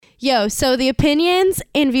Yo, so the opinions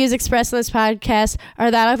and views expressed in this podcast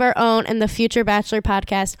are that of our own and the Future Bachelor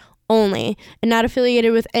podcast only, and not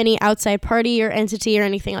affiliated with any outside party or entity or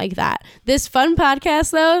anything like that. This fun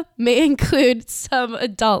podcast, though, may include some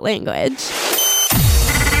adult language.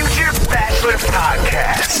 Future Bachelor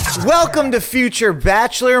Podcast. Welcome to Future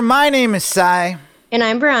Bachelor. My name is Sai. And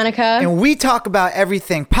I'm Veronica. And we talk about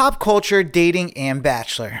everything pop culture, dating, and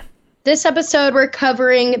Bachelor. This episode, we're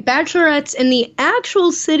covering bachelorettes in the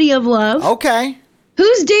actual city of love. Okay.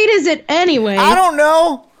 Whose date is it anyway? I don't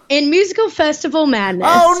know. In musical festival madness.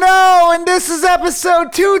 Oh no, and this is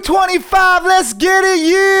episode 225. Let's get it,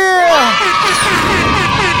 yeah!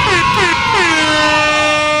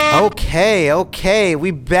 Okay. We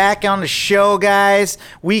back on the show, guys.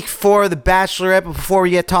 Week 4 of The Bachelorette. But before we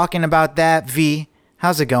get talking about that, V,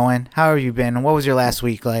 how's it going? How have you been? What was your last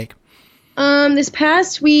week like? This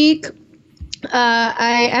past week,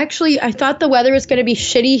 I thought the weather was going to be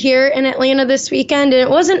shitty here in Atlanta this weekend, and it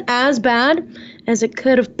wasn't as bad as it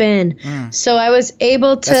could have been. So I was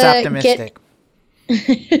able to That's optimistic.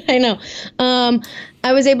 I know.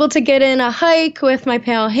 I was able to get in a hike with my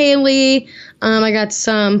pal Haley. I got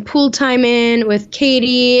some pool time in with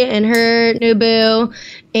Katie and her new boo.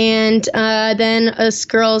 And then us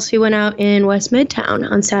girls who went out in West Midtown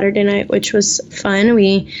on Saturday night, which was fun.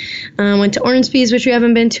 We went to Ornsby's, which we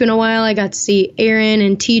haven't been to in a while. I got to see Aaron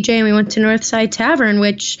and TJ, and we went to Northside Tavern,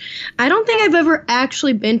 which I don't think I've ever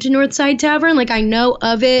actually been to Northside Tavern. Like, I know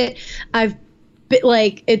of it.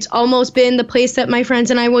 It's almost been the place that my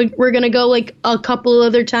friends and I were going to go, like, a couple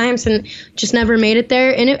other times and just never made it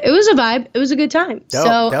there. And it was a vibe. It was a good time.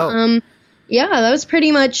 Dope. Yeah, that was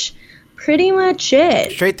pretty much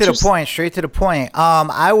it. Straight to the point.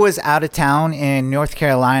 I was out of town in North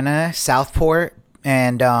Carolina, Southport,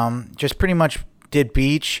 and just pretty much did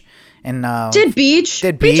beach and We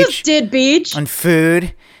just did beach and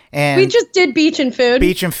food, and we just did beach and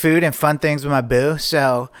food and fun things with my boo.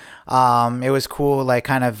 So it was cool, like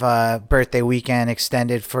kind of birthday weekend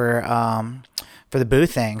extended for the boo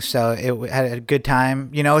thing. So it had a good time.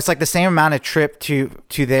 You know, it's like the same amount of trip to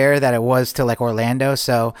there that it was to like Orlando.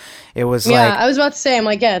 So it was I was about to say, I'm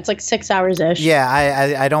like, yeah, it's like 6 hours ish. Yeah,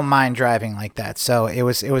 I don't mind driving like that. So it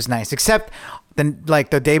was nice. Except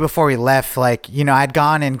the day before we left, like, you know, I'd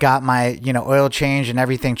gone and got my, you know, oil change and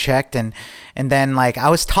everything checked, and then like I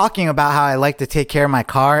was talking about how I like to take care of my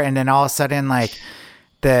car, and then all of a sudden like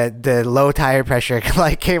the low tire pressure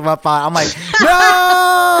like came up on. I'm like,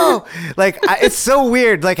 no! Like, it's so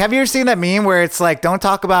weird. Like, have you ever seen that meme where it's like, don't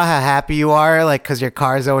talk about how happy you are, like, because your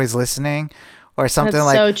car's always listening or something? That's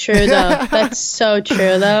like so true, though. That's so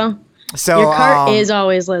true, though. So your car is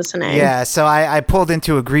always listening. Yeah, so I pulled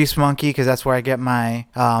into a Grease Monkey because that's where I get my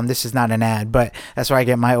this is not an ad, but that's where I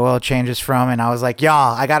get my oil changes from. And I was like,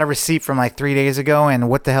 y'all, I got a receipt from like 3 days ago, and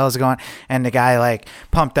what the hell is going on? And the guy like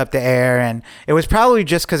pumped up the air, and it was probably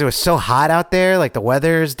just because it was so hot out there, like the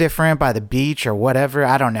weather is different by the beach or whatever.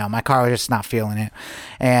 I don't know. My car was just not feeling it.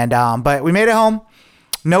 And but we made it home,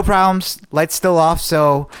 no problems. Lights still off,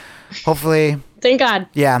 so hopefully. Thank God.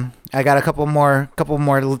 Yeah. I got a couple more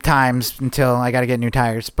times until I got to get new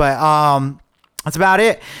tires. But that's about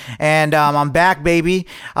it. And I'm back, baby.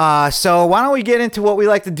 So why don't we get into what we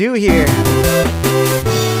like to do here?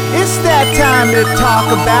 It's that time to talk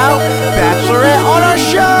about Bachelorette on our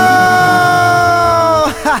show.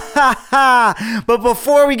 But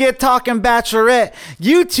before we get talking Bachelorette,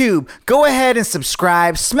 YouTube, go ahead and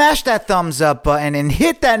subscribe, smash that thumbs up button, and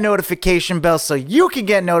hit that notification bell so you can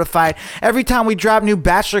get notified every time we drop new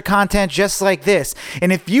Bachelor content just like this.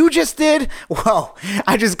 And if you just did, whoa,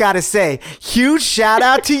 I just gotta say, huge shout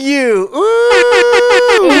out to you.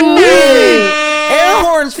 Ooh, air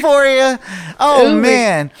horns for you. Oh,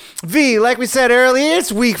 man. V, like we said earlier,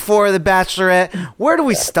 it's week 4 of The Bachelorette. Where do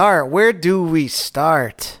we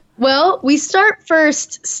start? Well, we start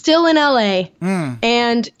first, still in LA.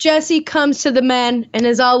 And Jesse comes to the men and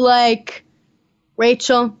is all like,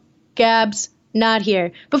 Rachel, Gabs, not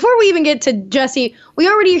here. Before we even get to Jesse, we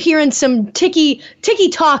already are hearing some ticky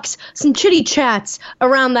talks, some chitty chats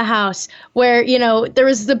around the house where, you know, there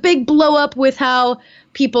was the big blow up with how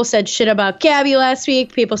people said shit about Gabby last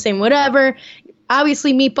week, people saying whatever.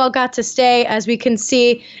 Obviously, Meatball got to stay, as we can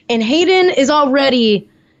see, and Hayden is already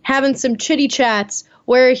having some chitty chats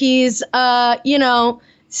where he's,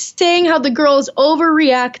 saying how the girls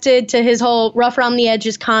overreacted to his whole rough around the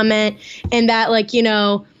edges comment, and that, like, you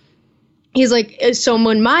know, he's like, so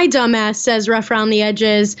when my dumbass says rough around the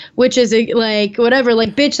edges, which is like, whatever,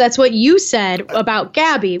 like, bitch, that's what you said about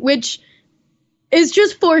Gabby, which is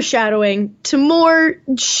just foreshadowing to more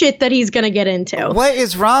shit that he's going to get into. What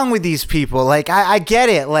is wrong with these people? Like, I get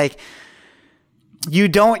it. Like, you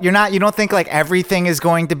don't think like everything is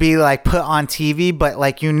going to be like put on TV, but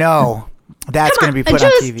like that's going to be put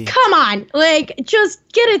on TV. Come on, like just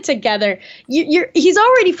get it together. He's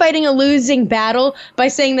already fighting a losing battle by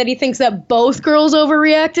saying that he thinks that both girls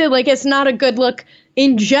overreacted. Like it's not a good look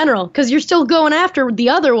in general because you're still going after the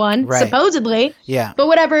other one, right, supposedly. Yeah. But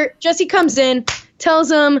whatever. Jesse comes in,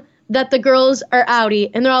 tells him that the girls are outie,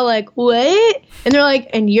 and they're all like, "What?" And they're like,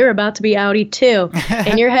 "And you're about to be outie too,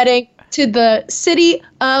 and you're heading to the city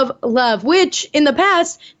of love," which in the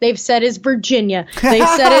past they've said is Virginia. They've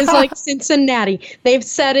said is like Cincinnati. They've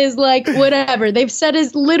said is like whatever. They've said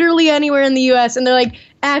is literally anywhere in the U.S. And they're like,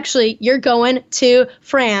 actually, you're going to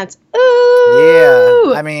France. Ooh.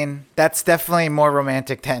 Yeah, I mean that's definitely more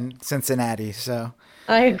romantic than Cincinnati. So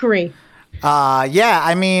I agree. Yeah,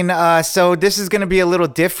 I mean, so this is going to be a little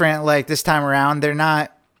different. Like this time around, they're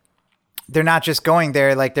not just going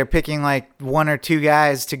there. Like they're picking like one or two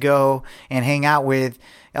guys to go and hang out with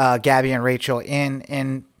Gabby and Rachel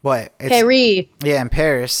in what? Paris. Yeah, in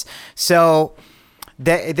Paris. So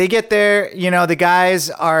they get there. The guys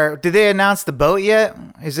are. Did they announce the boat yet?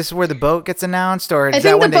 Is this where the boat gets announced, or I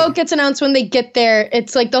think the boat gets announced when they get there.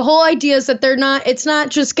 It's like the whole idea is that they're not. It's not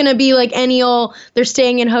just gonna be like any old. They're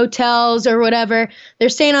staying in hotels or whatever. They're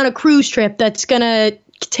staying on a cruise trip that's gonna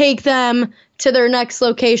take them to their next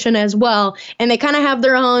location as well, and they kind of have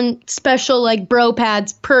their own special like bro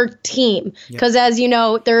pads per team because as you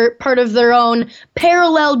know, they're part of their own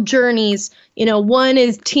parallel journeys. One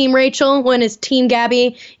is Team Rachel, one is Team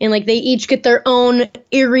Gabby, and like they each get their own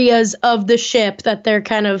areas of the ship that they're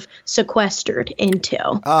kind of sequestered into.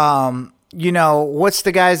 What's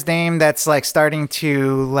the guy's name that's like starting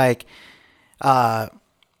to like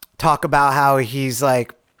talk about how he's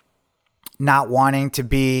like not wanting to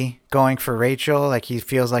be going for Rachel, like he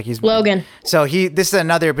feels like he's Logan. So this is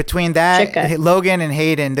another between that Chica. Logan and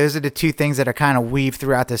Hayden. Those are the two things that are kind of weaved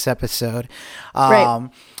throughout this episode. Right.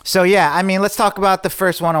 So yeah, I mean, let's talk about the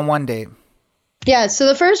first one-on-one date. Yeah, so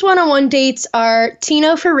the first one-on-one dates are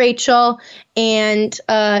Tino for Rachel and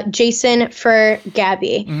Jason for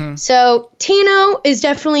Gabby. Mm-hmm. So Tino is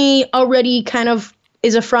definitely already kind of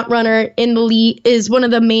is a front runner in the lead, is one of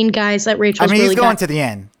the main guys that Rachel's really he's going to the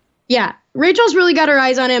end. Yeah, Rachel's really got her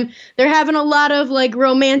eyes on him. They're having a lot of like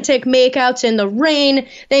romantic makeouts in the rain.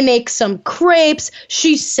 They make some crepes.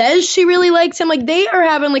 She says she really likes him. Like they are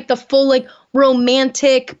having like the full like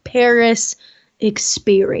romantic Paris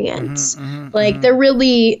experience. Like they're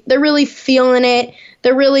really feeling it.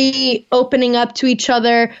 They're really opening up to each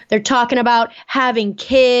other. They're talking about having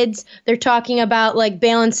kids. They're talking about like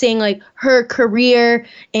balancing like her career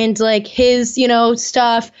and like his,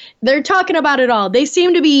 stuff. They're talking about it all. They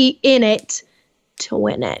seem to be in it to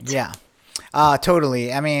win it. Yeah.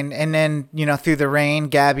 Totally. I mean, and then, through the rain,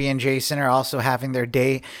 Gabby and Jason are also having their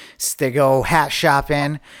date. They go hat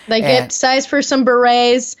shopping. They get sized for some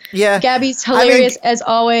berets. Yeah. Gabby's hilarious as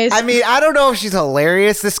always. I mean, I don't know if she's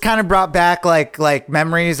hilarious. This kind of brought back like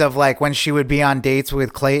memories of like when she would be on dates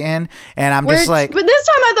with Clayton. And I'm just like. But this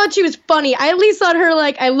time I thought she was funny. I at least thought her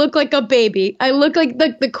like, I look like a baby. I look like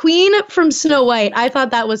the queen from Snow White. I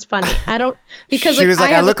thought that was funny. Because she was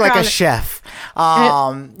like, I look like a chef. chef.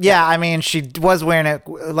 Yeah, I mean, she was wearing it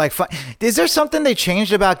like fun. Is there something they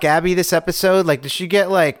changed about Gabby this episode? Like, did she get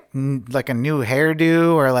like a new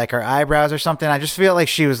hairdo or like her eyebrows or something? I just feel like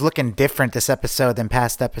she was looking different this episode than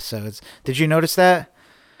past episodes. Did you notice that?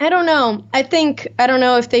 I don't know. I don't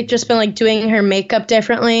know if they've just been like doing her makeup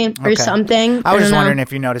differently or something. I was just wondering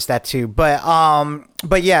if you noticed that too. But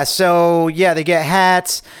yeah, so yeah, they get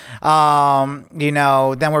hats. Then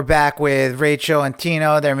we're back with Rachel and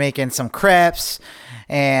Tino. They're making some crepes.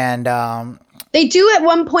 And they do at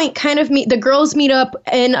one point kind of the girls meet up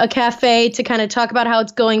in a cafe to kind of talk about how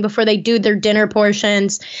it's going before they do their dinner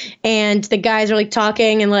portions. And the guys are like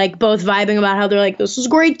talking and like both vibing about how they're like, this is a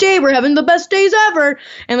great day. We're having the best days ever.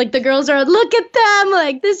 And like the girls are, look at them.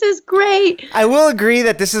 Like, this is great. I will agree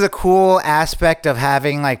that this is a cool aspect of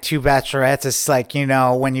having like two bachelorettes. It's like,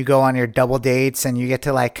 when you go on your double dates and you get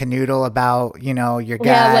to like canoodle about, your guys.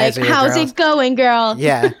 Yeah, like, or your how's girls. it going, girl?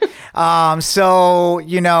 Yeah. So,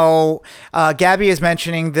 Gabby is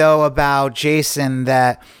mentioning though about Jason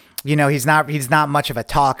that, he's not much of a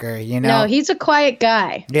talker, No, he's a quiet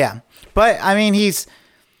guy. Yeah. But I mean,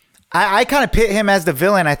 I kind of pit him as the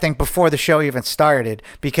villain, I think, before the show even started,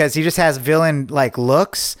 because he just has villain like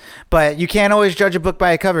looks, but you can't always judge a book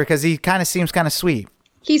by a cover because he kind of seems kind of sweet.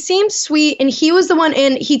 He seems sweet, and he was the one,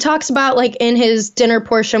 and he talks about like in his dinner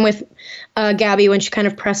portion with Gabby when she kind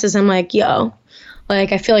of presses him like, yo,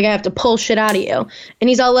 Like, I feel like I have to pull shit out of you. And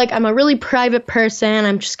he's all like, I'm a really private person.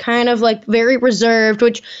 I'm just kind of like very reserved,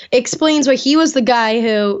 which explains why he was the guy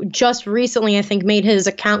who just recently, I think, made his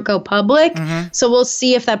account go public. So we'll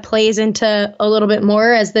see if that plays into a little bit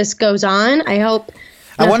more as this goes on. I hope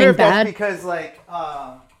I wonder if bad. that's because like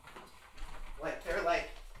they're like,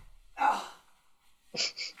 oh,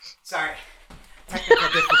 sorry. Technical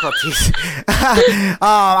difficulties.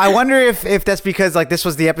 I wonder if that's because like this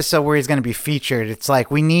was the episode where he's going to be featured. It's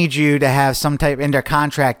like we need you to have some type in their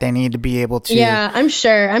contract. They need to be able to. Yeah, I'm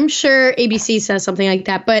sure ABC says something like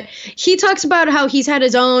that. But he talks about how he's had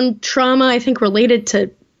his own trauma, I think, related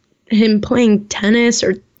to him playing tennis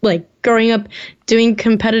or like growing up doing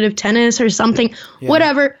competitive tennis or something,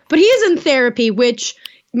 whatever. But he is in therapy, which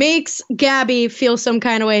makes Gabby feel some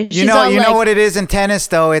kind of way. You know what it is in tennis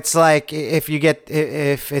though. It's like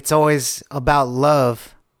if it's always about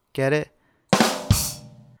love. Get it?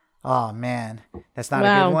 Oh man, that's not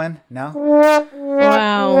a good one. No.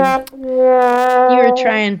 Wow. You were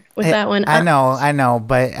trying with that one. I know,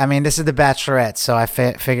 but I mean, this is the Bachelorette, so I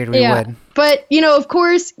figured we would. But, of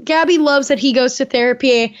course, Gabby loves that he goes to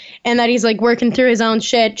therapy and that he's, like, working through his own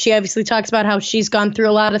shit. She obviously talks about how she's gone through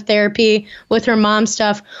a lot of therapy with her mom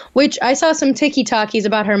stuff, which I saw some TikTokies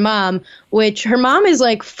about her mom, which her mom is,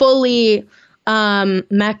 like, fully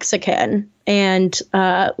Mexican and,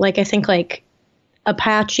 I think, like,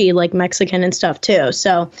 Apache, like Mexican and stuff too.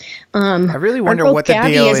 So I really wonder what the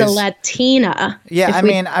Gabby deal is is. a Latina. Yeah,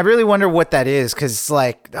 I really wonder what that is because,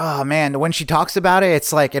 like, oh man, when she talks about it,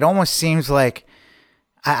 it's like it almost seems like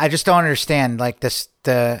I just don't understand like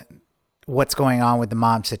what's going on with the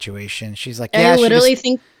mom situation. She's like, yeah, I literally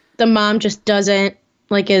think the mom just doesn't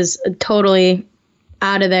is totally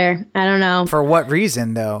out of there. I don't know. For what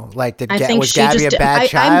reason though? Like, was she Gabby a bad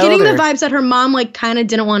child? I'm getting the vibes that her mom kind of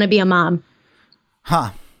didn't want to be a mom.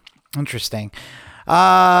 Huh. Interesting.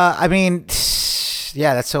 I mean,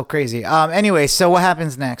 yeah, that's so crazy. Anyway, so what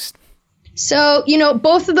happens next? So,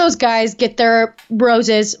 both of those guys get their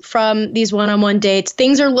roses from these one-on-one dates.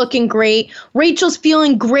 Things are looking great. Rachel's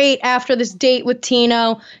feeling great after this date with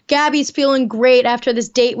Tino. Gabby's feeling great after this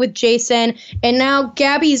date with Jason. And now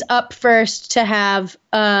Gabby's up first to have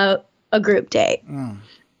a group date.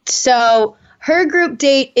 So her group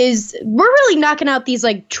date we're really knocking out these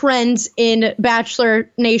like trends in Bachelor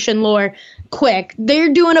Nation lore quick.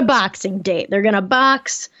 They're doing a boxing date. They're going to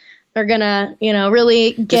box. They're going to,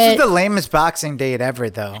 really get. This is the lamest boxing date ever,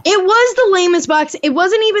 though. It was the lamest boxing. It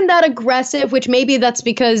wasn't even that aggressive, which maybe that's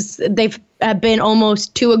because they've been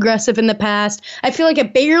almost too aggressive in the past. I feel like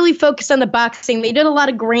it barely focused on the boxing. They did a lot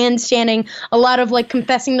of grandstanding, a lot of like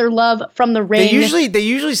confessing their love from the ring. They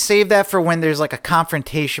usually save that for when there's like a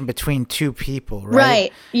confrontation between two people, right?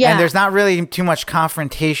 Right. Yeah. And there's not really too much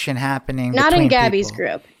confrontation happening. Not in Gabby's people.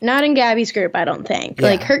 group. Not in Gabby's group, I don't think. Yeah.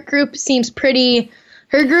 Like her group seems pretty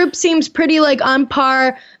like on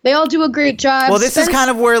par. They all do a great job. Well, this is kind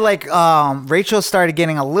of where like Rachel started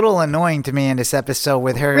getting a little annoying to me in this episode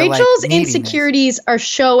with her. Rachel's like, insecurities are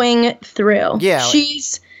showing through. Yeah.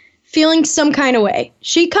 She's feeling some kind of way.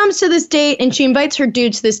 She comes to this date and she invites her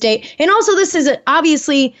dude to this date. And also this is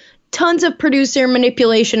obviously tons of producer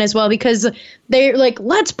manipulation as well because they're like,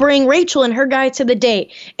 let's bring Rachel and her guy to the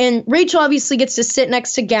date. And Rachel obviously gets to sit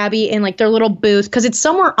next to Gabby in like their little booth because it's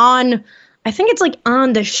somewhere on, I think it's like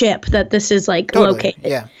on the ship that this is like located.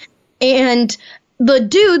 Yeah. And the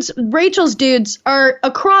dudes, Rachel's dudes, are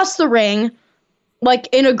across the ring, like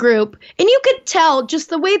in a group. And you could tell just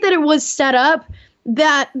the way that it was set up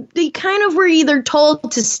that they kind of were either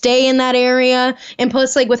told to stay in that area. And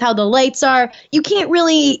plus, like with how the lights are, you can't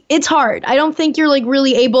really, it's hard. I don't think you're like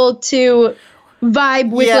really able to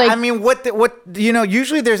vibe with I mean, what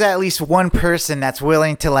usually there's at least one person that's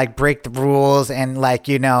willing to like break the rules and like,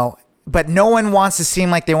 but no one wants to seem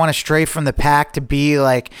like they want to stray from the pack to be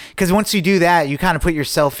like, because once you do that, you kind of put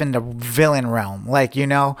yourself in the villain realm. Like,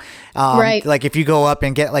 right. Like if you go up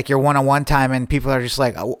and get like your one-on-one time and people are just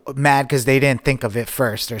like mad because they didn't think of it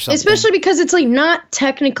first or something. Especially because it's like not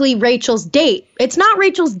technically Rachel's date. It's not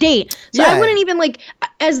Rachel's date. So I wouldn't even like,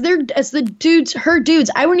 as the dudes, her dudes,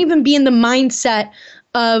 I wouldn't even be in the mindset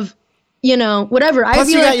of, whatever.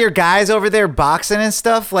 Plus, you got your guys over there boxing and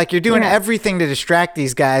stuff. Like, you're doing everything to distract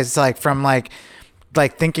these guys, like, from, like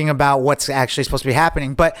thinking about what's actually supposed to be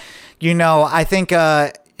happening. But, I think,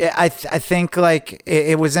 I think, like,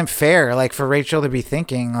 it wasn't fair, like, for Rachel to be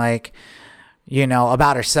thinking, like,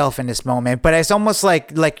 about herself in this moment. But it's almost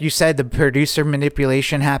like you said, the producer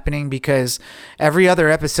manipulation happening because every other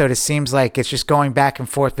episode, it seems like it's just going back and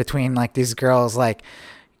forth between, like, these girls, like,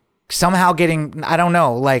 somehow getting, I don't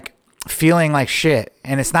know, like, feeling like shit,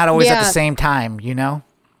 and it's not always at the same time, Real,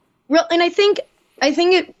 and I think I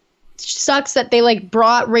think it sucks that they like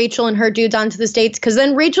brought Rachel and her dudes onto the States, because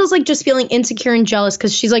then Rachel's like just feeling insecure and jealous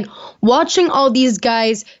because she's like watching all these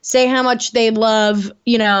guys say how much they love,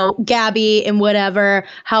 you know, Gabby and whatever,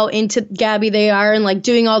 how into Gabby they are and like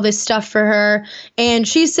doing all this stuff for her. And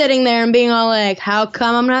she's sitting there and being all like, how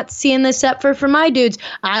come I'm not seeing this effort for my dudes?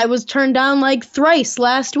 I was turned down like thrice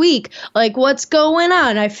last week. Like, what's going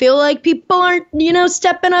on? I feel like people aren't, you know,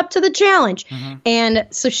 stepping up to the challenge. And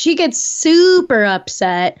so she gets super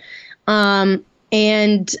upset.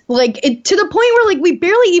 And like to the point where like we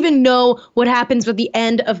barely even know what happens with the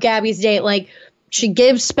end of Gabby's date. Like she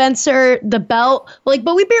gives Spencer the belt, like,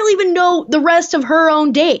 but we barely even know the rest of her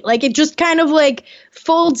own date. Like it just kind of like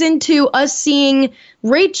folds into us seeing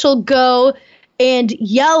Rachel go and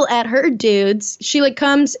yell at her dudes. She like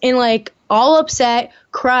comes in like all upset,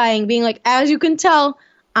 crying, being like, as you can tell,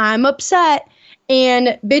 I'm upset,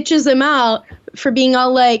 and bitches them out for being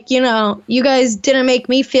all like, you know, you guys didn't make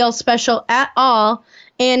me feel special at all.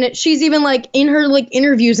 And she's even like in her like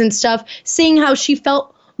interviews and stuff saying how she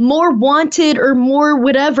felt more wanted or more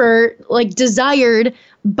whatever, like desired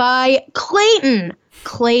by Clayton.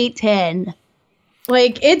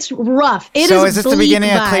 Like, it's rough. So is this the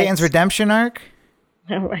beginning of Clayton's redemption arc?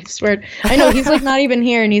 Oh, I swear. I know, he's like not even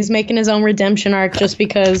here and he's making his own redemption arc just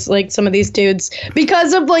because like some of these dudes,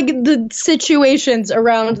 because of like the situations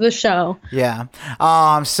around the show. Yeah.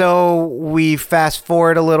 So we fast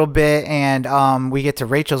forward a little bit and we get to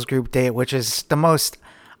Rachel's group date, which is the most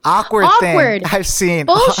awkward thing I've seen.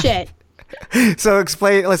 Bullshit. So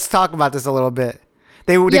let's talk about this a little bit.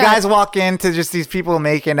 The guys walk into just these people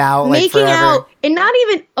making out and not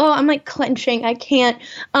even, I'm like clenching, I can't.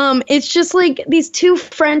 It's just like these two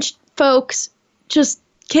French folks just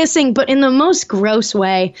kissing, but in the most gross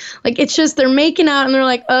way. Like it's just they're making out and they're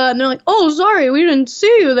like oh, sorry, we didn't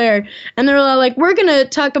see you there. And they're like, we're gonna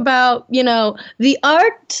talk about, you know, the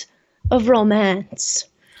art of romance.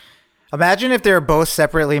 Imagine if they were both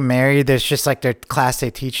separately married. There's just like their class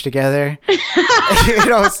they teach together. You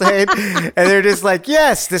know what I'm saying? And they're just like,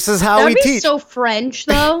 yes, this is how we teach. That'd be so French,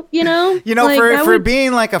 though. You know. You know, like, for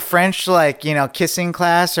being like a French, like, you know, kissing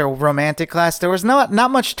class or romantic class, there was not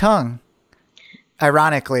much tongue.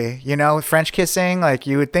 Ironically, you know, French kissing, like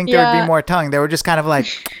you would think there would be more tongue. They were just kind of like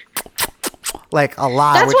a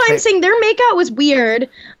lot. That's why I'm saying their makeout was weird.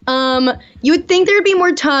 You would think there'd be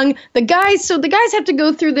more tongue. The guys have to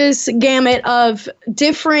go through this gamut of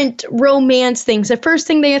different romance things. The first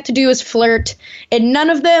thing they have to do is flirt, and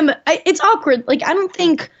none of them. It's awkward. Like I don't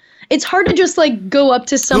think it's hard to just like go up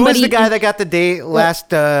to somebody. Who was the guy that got the date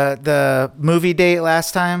the movie date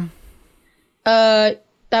last time?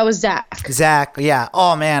 That was Zach. Zach, yeah.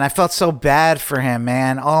 Oh, man, I felt so bad for him,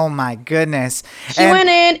 man. Oh, my goodness. She went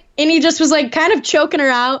in, and he just was, like, kind of choking her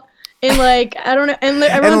out. And, like, I don't know. And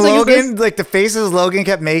everyone's and Logan, like, like, the faces Logan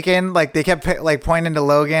kept making, like, they kept, like, pointing to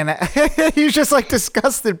Logan. He was just, like,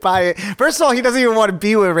 disgusted by it. First of all, he doesn't even want to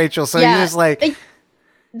be with Rachel, so he's just, like...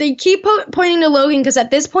 They keep pointing to Logan, because at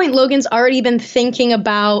this point, Logan's already been thinking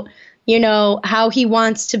about, you know, how he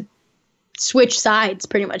wants to switch sides,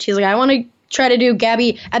 pretty much. He's like, I want to try to do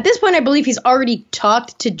Gabby. At this point, I believe he's already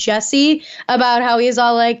talked to Jesse about how he's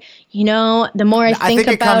all like, you know, the more I think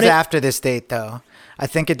about it. It comes after this date, though. I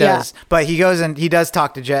think it does. Yeah. But he goes and he does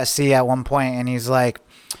talk to Jesse at one point, and he's like,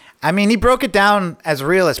 I mean, he broke it down as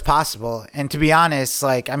real as possible. And to be honest,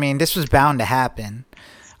 like, I mean, this was bound to happen.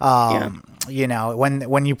 You know,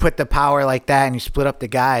 when you put the power like that and you split up the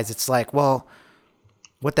guys, it's like, well,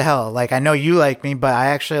 what the hell? Like, I know you like me, but I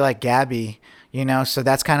actually like Gabby. You know, so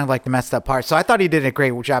that's kind of like the messed up part. So I thought he did a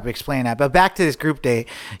great job explaining that. But back to this group date,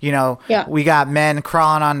 you know, we got men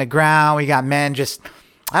crawling on the ground. We got men just,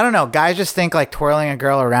 I don't know, guys just think like twirling a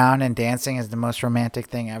girl around and dancing is the most romantic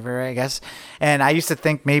thing ever, I guess. And I used to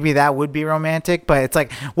think maybe that would be romantic, but it's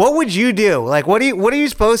like, what would you do? Like, what are you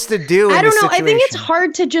supposed to do? I don't know. I think it's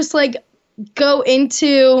hard to just like go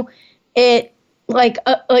into it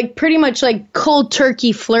like pretty much like cold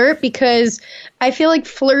turkey flirt, because I feel like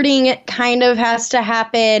flirting kind of has to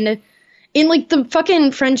happen in like the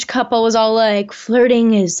fucking French couple was all like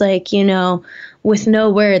flirting is like, you know, with no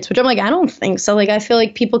words, which I'm like, I don't think so. Like, I feel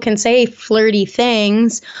like people can say flirty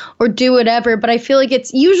things or do whatever, but I feel like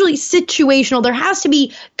it's usually situational. There has to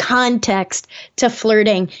be context to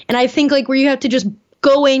flirting. And I think like where you have to just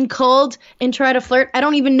go in cold and try to flirt, I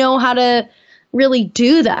don't even know how to really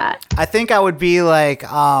do that. I think I would be like,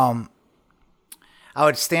 I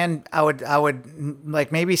would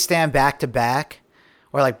like maybe stand back to back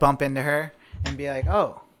or like bump into her and be like,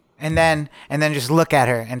 oh, and then just look at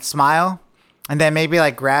her and smile. And then maybe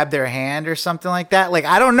like grab their hand or something like that. Like,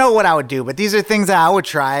 I don't know what I would do, but these are things that I would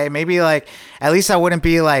try. Maybe like, at least I wouldn't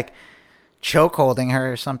be like choke holding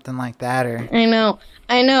her or something like that. Or I know.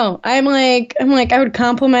 I'm like, I would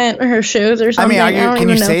compliment her shoes or something. I mean, can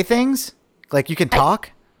you say things? Like you can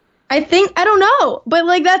talk? I don't know. But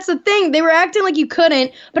like, that's the thing. They were acting like you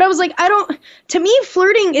couldn't. But I was like, to me,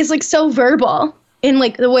 flirting is like so verbal in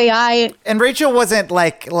like the way And Rachel wasn't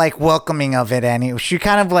like welcoming of it any. She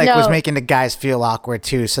kind of like was making the guys feel awkward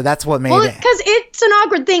too. So that's what made it. Because it's an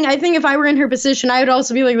awkward thing. I think if I were in her position, I would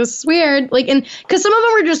also be like, this is weird. Like, and because some of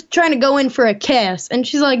them were just trying to go in for a kiss. And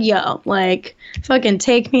she's like, yo, like, fucking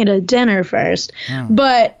take me to dinner first.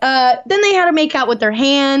 But then they had to make out with their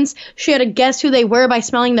hands. She had to guess who they were by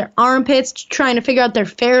smelling their armpits, trying to figure out their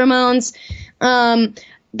pheromones.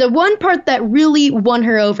 The one part that really won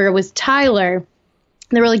her over was Tyler.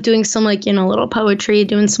 They were like doing some like, little poetry,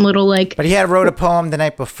 doing some little like. But he had wrote a poem the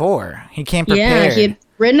night before. He came prepared. Yeah, he had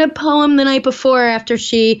written a poem the night before after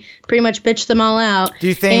she pretty much bitched them all out. Do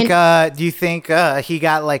you think? He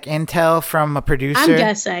got like intel from a producer? I'm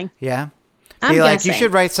guessing. Yeah. I'm like, guessing. You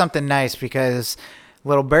should write something nice because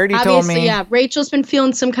little birdie told me. Yeah, Rachel's been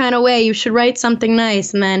feeling some kind of way. You should write something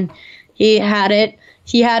nice, and then he had it.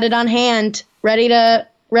 He had it on hand, ready to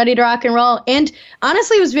rock and roll. And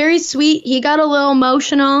honestly, it was very sweet. He got a little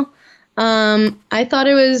emotional. I thought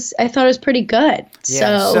it was pretty good.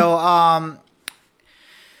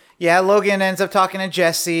 Yeah. Logan ends up talking to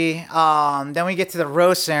Jesse. Then we get to the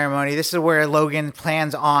rose ceremony. This is where Logan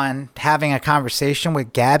plans on having a conversation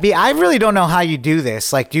with Gabby. I really don't know how you do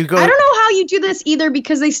this. Like, do you go? I don't know how you do this either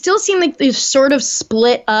because they still seem like they've sort of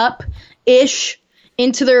split up-ish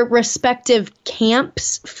into their respective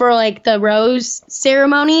camps for like the rose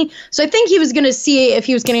ceremony. So I think he was going to see if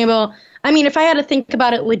he was going to be able. I mean, if I had to think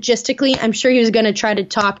about it logistically, I'm sure he was going to try to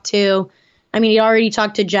talk to. I mean, he already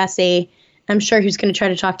talked to Jesse. I'm sure he was going to try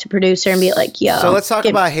to talk to producer and be like, yo. So let's talk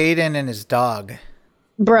about Hayden and his dog.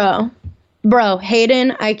 Bro,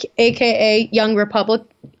 Hayden, aka Young Republic,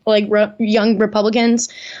 Young Republicans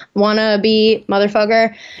wanna be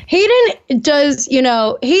motherfucker. Hayden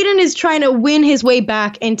is trying to win his way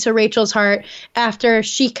back into Rachel's heart after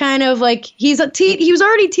she kind of like he was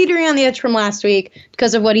already teetering on the edge from last week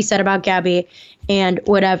because of what he said about Gabby and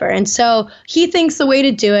whatever. And so he thinks the way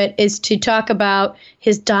to do it is to talk about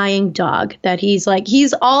his dying dog, that he's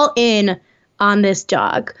all in on this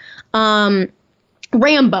dog.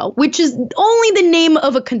 Rambo, which is only the name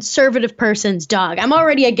of a conservative person's dog. I'm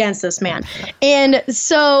already against this man. And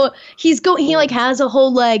so he has a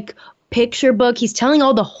whole like picture book. He's telling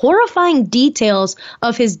all the horrifying details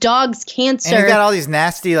of his dog's cancer. And he's got all these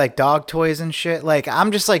nasty like dog toys and shit. Like,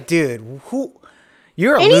 I'm just like, dude,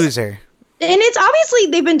 you're a loser. And it's obviously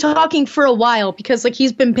they've been talking for a while because like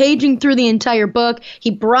he's been paging through the entire book. He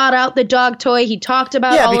brought out the dog toy. He talked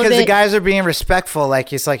about all of it. Yeah, because the guys are being respectful. Like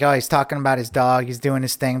he's like, oh, he's talking about his dog. He's doing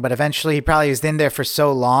his thing. But eventually he probably was in there for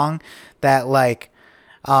so long that like.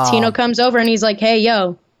 Tino comes over and he's like, hey,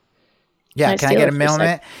 yo. Yeah, can I get a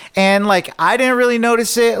moment? And like, I didn't really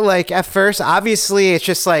notice it like at first. Obviously, it's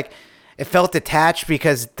just like it felt detached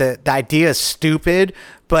because the idea is stupid.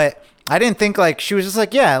 But I didn't think like she was just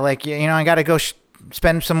like, yeah, like, I got to go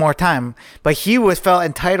spend some more time. But he felt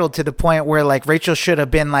entitled to the point where like Rachel should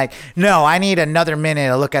have been like, no, I need another minute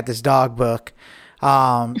to look at this dog book.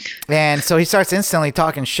 And so he starts instantly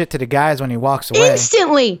talking shit to the guys when he walks away.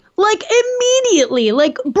 Instantly, like immediately,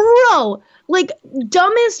 like, bro, like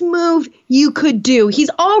dumbest move you could do. He's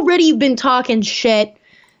already been talking shit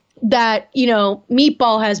that,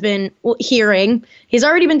 Meatball has been hearing. He's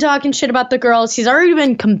already been talking shit about the girls. He's already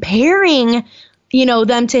been comparing,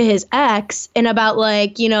 them to his ex and about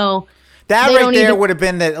like, that right there would have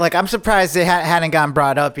been like, I'm surprised it hadn't gotten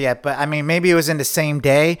brought up yet, but I mean, maybe it was in the same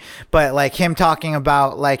day, but like him talking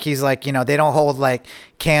about like, he's like, they don't hold like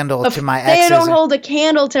candle to my exes. They don't hold a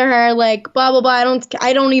candle to her, like blah, blah, blah.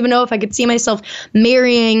 I don't even know if I could see myself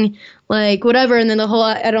marrying like whatever. And then the whole,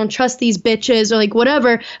 I don't trust these bitches or like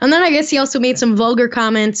whatever. And then I guess he also made some vulgar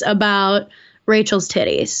comments about Rachel's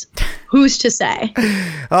titties. Who's to say?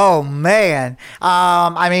 Oh man.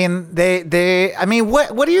 I mean,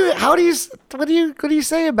 what do you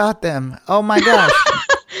say about them? Oh my gosh.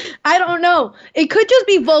 I don't know. It could just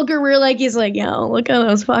be vulgar where like he's like, yo, look at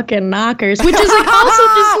those fucking knockers, which is like also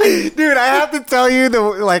just like, dude, I have to tell you, the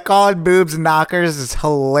like calling boobs knockers is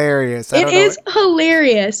hilarious. It is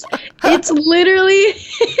hilarious. It's literally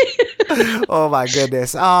oh my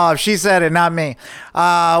goodness. Oh, she said it, not me.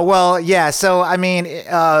 Well, yeah, so I mean,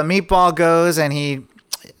 Meatball goes and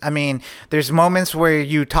there's moments where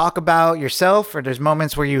you talk about yourself, or there's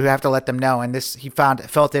moments where you have to let them know. And he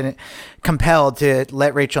felt it compelled to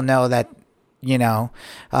let Rachel know that,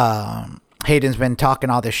 Hayden's been talking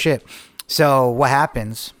all this shit. So what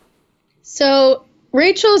happens? So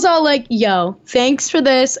Rachel's all like, yo, thanks for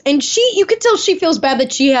this. And you could tell she feels bad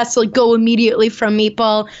that she has to like go immediately from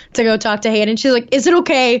Meatball to go talk to Hayden. She's like, is it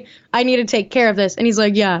okay? I need to take care of this. And he's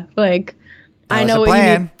like, yeah, like, I know what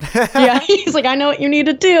you need. Yeah, he's like, I know what you need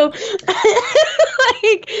to do.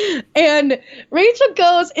 And Rachel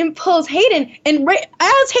goes and pulls Hayden. And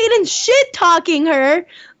as Hayden's shit talking her,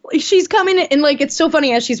 she's coming in, and like, it's so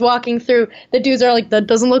funny as she's walking through, the dudes are like, that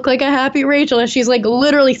doesn't look like a happy Rachel. And she's like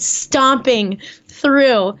literally stomping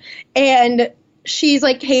through, and she's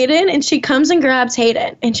like, Hayden, and she comes and grabs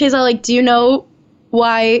Hayden, and she's all like, do you know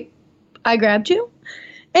why I grabbed you?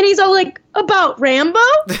 And he's all like, about Rambo?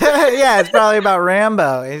 Yeah, it's probably about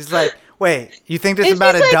Rambo. He's like, wait, you think this is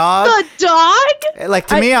about a like, dog? The dog? Like,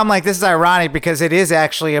 to me, I'm like, this is ironic because it is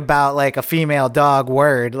actually about like a female dog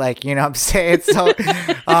word. Like, you know what I'm saying? So,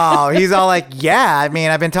 oh, he's all like, yeah, I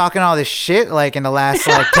mean, I've been talking all this shit like in the last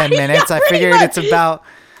like 10 minutes. Yeah, I figured it's about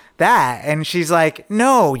that. And she's like,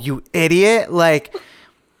 no, you idiot. Like,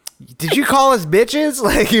 did you call us bitches?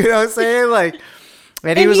 Like, you know what I'm saying? Like,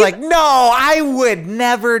 and he was like, no, I would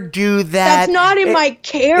never do that. That's not in my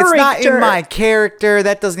character. It's not in my character.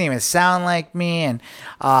 That doesn't even sound like me.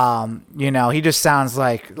 And, you know, he just sounds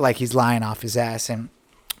like he's lying off his ass. And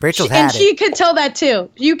Rachel's had it. And she could tell that too.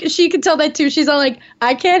 She could tell that too. She's all like,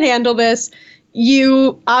 I can't handle this.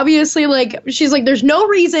 You obviously, like, she's like, there's no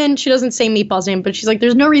reason. She doesn't say Meatball's name, but she's like,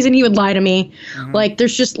 there's no reason he would lie to me. Mm-hmm. Like,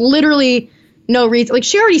 there's just literally no reason. Like,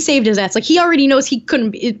 she already saved his ass. Like, he already knows he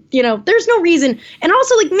couldn't be, you know, there's no reason. And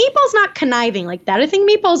also, like, Meatball's not conniving like that. I think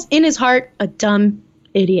Meatball's in his heart a dumb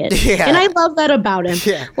idiot. Yeah. And I love that about him.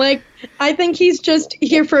 Yeah. Like, I think he's just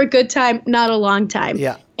here for a good time, not a long time.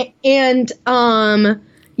 Yeah. And,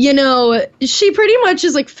 you know, she pretty much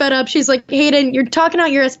is like fed up. She's like, Hayden, you're talking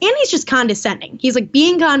out your ass. And he's just condescending. He's like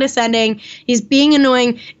being condescending. He's being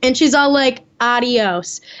annoying. And she's all like,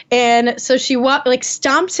 adios. And so she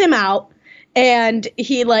stomps him out. And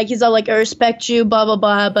he's all like, I respect you, blah, blah,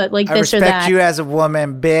 blah, but like this or that. I respect you as a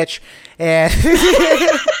woman, bitch. And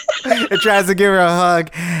it tries to give her a hug.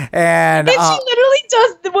 And she literally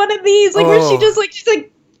does one of these, like where she just like, she's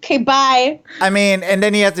like, okay, bye. I mean, and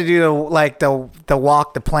then you have to do the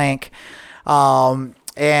walk, the plank. And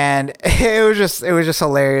it was just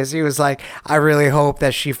hilarious. He was like, I really hope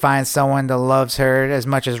that she finds someone that loves her as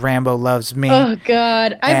much as Rambo loves me. Oh,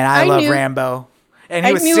 God. I love Rambo. And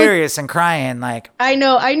he was serious and crying, like. I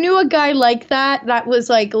know. I knew a guy like that was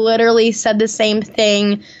like literally said the same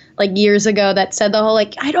thing like years ago, that said the whole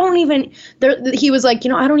like, he was like, you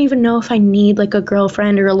know, I don't even know if I need like a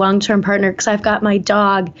girlfriend or a long-term partner because I've got my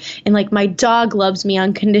dog and like my dog loves me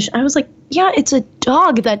unconditional. I was like, yeah, it's a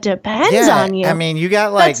dog that depends on you. I mean, you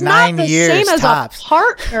got like That's 9 years tops. That's not the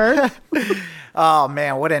same as a partner. Oh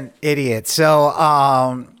man, what an idiot. So,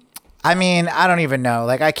 I mean, I don't even know.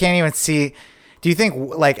 Like, I can't even see. Do you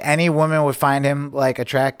think like any woman would find him like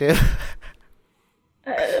attractive?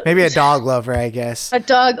 Maybe a dog lover, I guess. A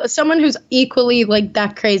dog, someone who's equally like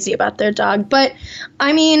that crazy about their dog. But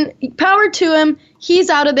I mean, power to him. He's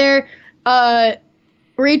out of there.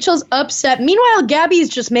 Rachel's upset. Meanwhile, Gabby's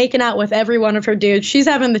just making out with every one of her dudes. She's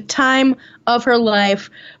having the time of her life.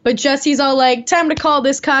 But Jesse's all like, time to call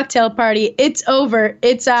this cocktail party. It's over.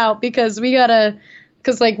 It's out because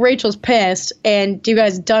like Rachel's pissed and you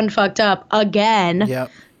guys done fucked up again.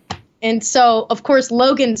 Yep. And so, of course,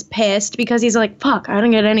 Logan's pissed because he's like, fuck, I don't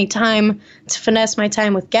get any time to finesse my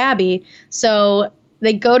time with Gabby. So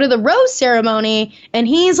they go to the rose ceremony and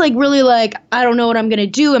he's like really like, I don't know what I'm going to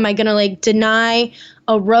do. Am I going to like deny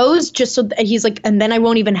a rose just so that he's like, and then I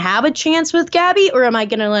won't even have a chance with Gabby? Or am I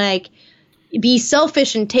going to like be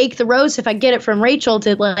selfish and take the rose if I get it from Rachel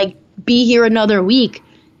to like be here another week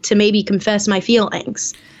to maybe confess my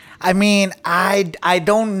feelings? I mean, I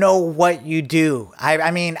don't know what you do.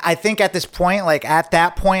 I mean, I think at this point, like at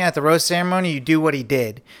that point at the rose ceremony, you do what he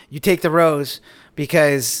did. You take the rose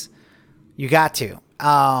because you got to.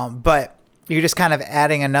 But you're just kind of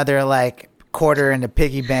adding another like quarter in the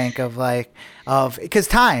piggy bank of because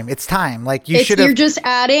it's time. Like you should have. You're just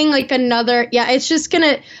adding like another. Yeah, it's just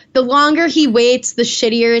the longer he waits, the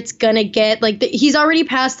shittier it's gonna get. Like he's already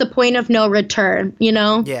past the point of no return, you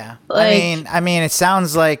know? Yeah. Like, I mean, it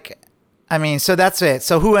sounds like, so that's it.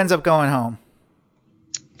 So who ends up going home?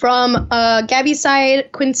 From Gabby's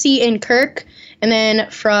side, Quincy and Kirk. And then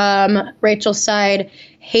from Rachel's side,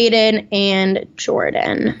 Hayden and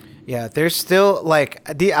Jordan. Yeah, there's still like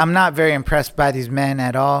I'm not very impressed by these men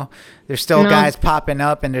at all. There's still guys popping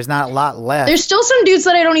up, and there's not a lot left. There's still some dudes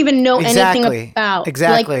that I don't even know anything about.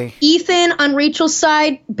 Exactly. Like Ethan on Rachel's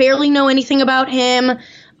side, barely know anything about him.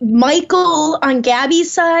 Michael on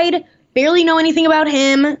Gabby's side, barely know anything about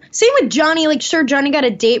him. Same with Johnny. Like, sure, Johnny got a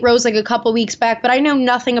date Rose like a couple weeks back, but I know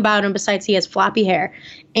nothing about him besides he has floppy hair.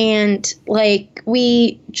 And, like,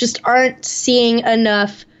 we just aren't seeing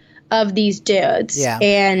enough of these dudes. Yeah.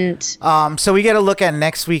 And so we get a look at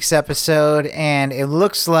next week's episode, and it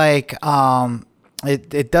looks like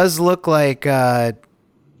it does look like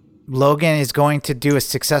Logan is going to do a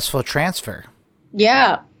successful transfer.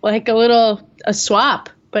 yeah, like a swap,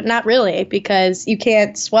 but not really, because you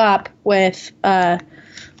can't swap with that.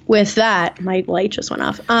 My light just went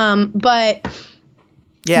off. But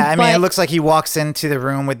Yeah, I mean, But- it looks like he walks into the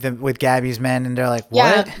room with Gabby's men, and they're like,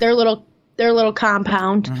 "What?" yeah, their little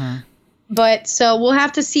compound. But so we'll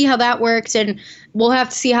have to see how that works, and we'll have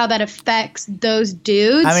to see how that affects those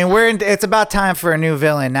dudes. I mean, it's about time for a new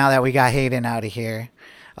villain now that we got Hayden out of here.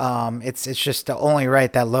 It's just only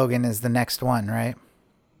right that Logan is the next one, right?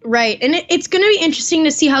 right, and it's going to be interesting to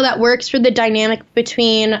see how that works for the dynamic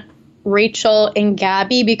between Rachel and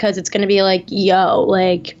Gabby, because it's going to be like, yo,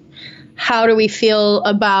 like, how do we feel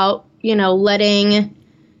about letting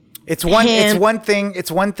It's one him- it's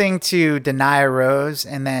one thing to deny a rose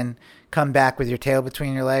and then come back with your tail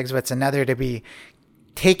between your legs, but it's another to be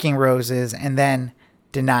taking roses and then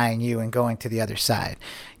denying you and going to the other side.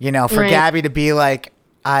 For Right. Gabby to be like,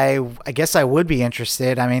 I guess I would be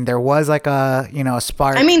interested. I mean, there was like a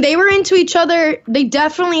spark. I mean, they were into each other. They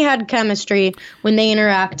definitely had chemistry when they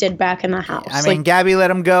interacted back in the house. I mean, Gabby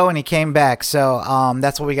let him go and he came back. So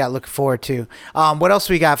that's what we got looking forward to. What else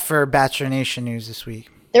we got for Bachelor Nation news this week?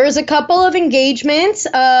 there was a couple of engagements.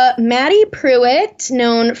 Maddie Pruitt,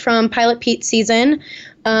 known from Pilot Pete season,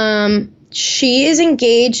 she is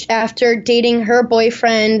engaged after dating her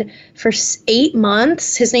boyfriend for 8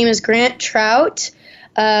 months. His name is Grant Trout.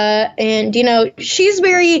 And she's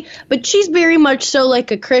very much so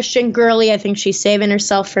like a Christian girly. I think she's saving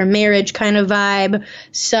herself for marriage kind of vibe.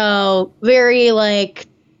 So very like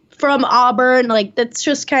from Auburn, like that's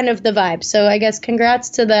just kind of the vibe. So I guess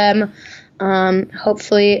congrats to them.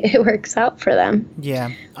 Hopefully it works out for them. Yeah.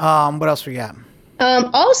 What else we got?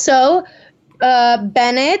 Also,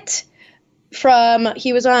 Bennett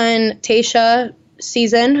he was on Tayshia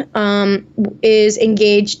season, is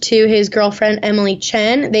engaged to his girlfriend Emily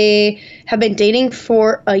Chen. They have been dating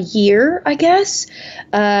for a year, I guess.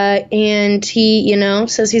 And he,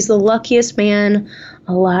 says he's the luckiest man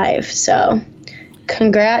alive. So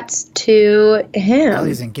congrats to All him.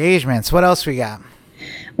 these engagements. What else we got?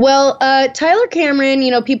 Well, Tyler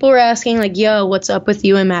Cameron, people were asking like, yo, what's up with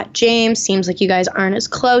you and Matt James? Seems like you guys aren't as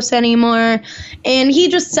close anymore. And he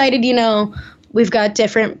just cited, we've got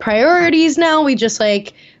different priorities now.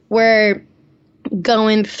 We're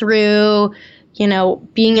going through,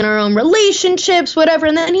 being in our own relationships, whatever.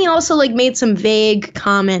 And then he also made some vague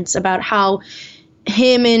comments about how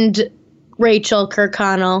him and Rachel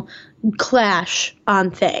Kirkconnell clash on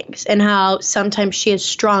things and how sometimes she has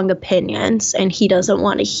strong opinions and he doesn't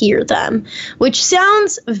want to hear them, which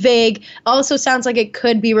sounds vague. Also sounds like it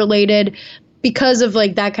could be related because of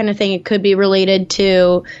that kind of thing. It could be related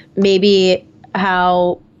to maybe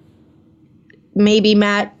how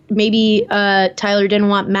Tyler didn't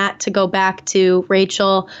want Matt to go back to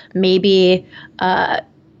Rachel. Maybe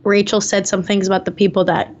Rachel said some things about the people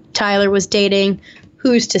that Tyler was dating.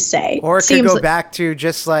 Who's to say? Or it could go back to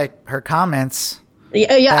just like her comments. Yeah.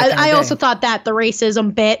 back in the I day. also thought that the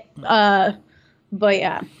racism bit. But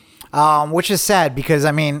yeah. Which is sad because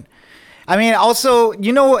I mean, also,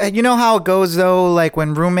 you know how it goes though, like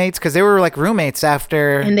when roommates, because they were like roommates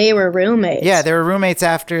after. And they were roommates. Yeah, they were roommates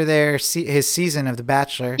after his season of The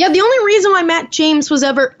Bachelor. Yeah, the only reason why Matt James was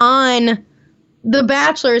ever on The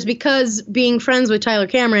Bachelor is because being friends with Tyler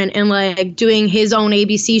Cameron and doing his own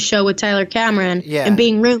ABC show with Tyler Cameron and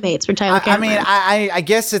being roommates with Tyler I Cameron. mean, I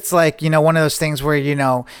guess it's like, one of those things where,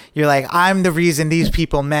 you're like, I'm the reason these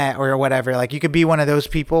people met or whatever. Like, you could be one of those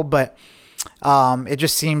people, but it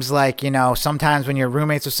just seems like, sometimes when you're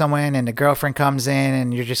roommates with someone and the girlfriend comes in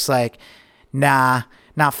and you're just like, nah,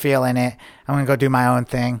 not feeling it. I'm going to go do my own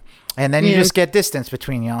thing. And then you just get distance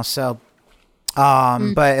between y'all. So,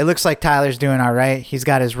 but it looks like Tyler's doing all right. He's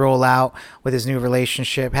got his rollout with his new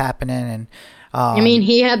relationship happening. And I mean,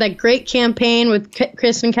 he had that great campaign with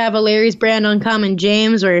Kristen Cavallari's brand Uncommon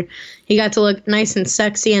James, where he got to look nice and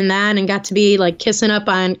sexy in that and got to be kissing up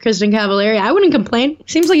on Kristen Cavallari. I wouldn't complain.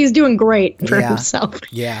 Seems like he's doing great for himself.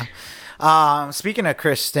 Yeah. Speaking of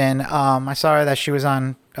Kristen, I saw her that she was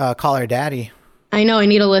on Call Her Daddy. I know. I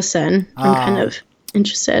need to listen. I'm kind of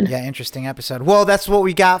interested. Yeah, interesting episode. Well, that's what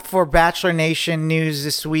we got for Bachelor Nation news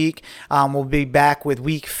this week. We'll be back with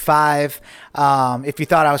week 5. If you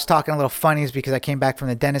thought I was talking a little funny, it's because I came back from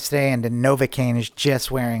the dentist today and the Novocaine is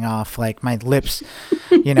just wearing off. Like my lips,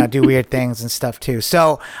 do weird things and stuff too.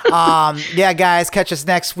 So, yeah, guys, catch us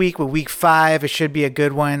next week with week 5. It should be a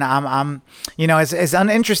good one. I'm as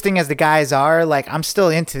uninteresting as the guys are, like I'm still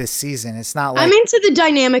into this season. It's not like I'm into the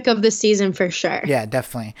dynamic of the season for sure. Yeah,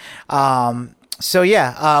 definitely. So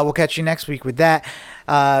yeah, we'll catch you next week with that.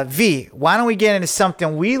 V, why don't we get into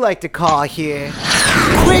something we like to call here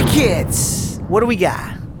Quick Hits? What do we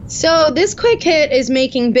got? So this quick hit is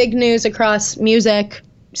making big news across music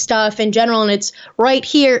stuff in general, and it's right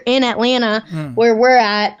here in Atlanta where we're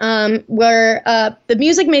at, where the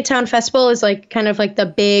Music Midtown Festival is like kind of like the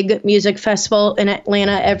big music festival in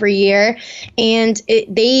Atlanta every year, and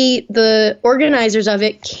the organizers of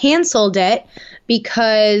it canceled it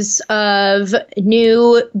because of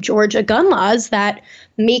new Georgia gun laws that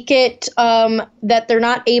make it that they're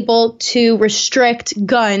not able to restrict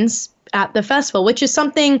guns at the festival, which is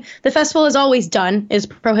something the festival has always done, is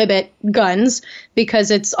prohibit guns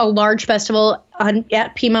because it's a large festival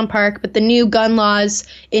at Piedmont Park. But the new gun laws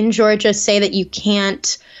in Georgia say that you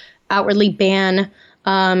can't outwardly ban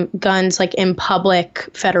guns like in public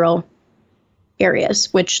federal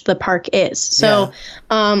areas, which the park is. So,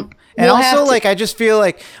 and also, like, I just feel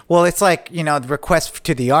like, well, it's like, the request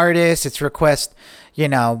to the artist, it's request,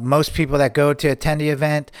 most people that go to attend the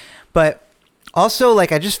event. But also,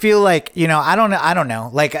 like, I just feel like, I don't know.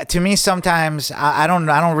 Like, to me, sometimes I don't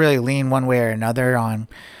really lean one way or another on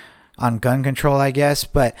gun control, I guess.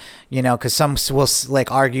 But, because some will like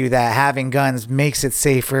argue that having guns makes it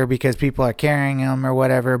safer because people are carrying them or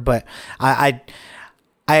whatever. But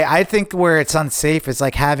I think where it's unsafe is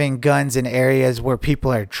like having guns in areas where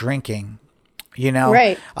people are drinking,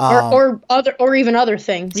 right? Or even other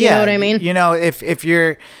things. You know what I mean?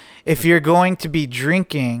 If you're going to be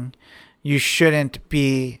drinking, you shouldn't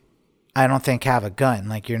be. I don't think have a gun.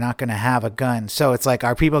 Like you're not going to have a gun. So it's like,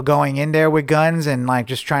 are people going in there with guns and like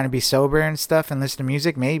just trying to be sober and stuff and listen to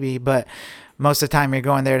music? Maybe, but most of the time you're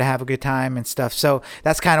going there to have a good time and stuff. So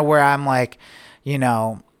that's kind of where I'm like,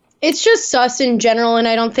 it's just sus in general, and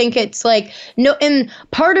I don't think it's like no. And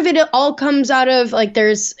part of it all comes out of like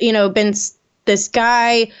there's been this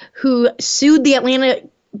guy who sued the Atlanta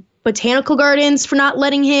Botanical Gardens for not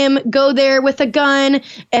letting him go there with a gun,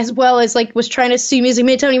 as well as like was trying to sue Music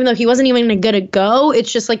Midtown even though he wasn't even gonna go.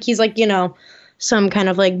 It's just like he's like some kind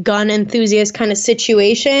of like gun enthusiast kind of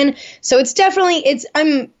situation. So it's definitely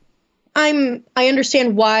I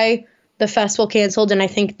understand why the festival canceled, and I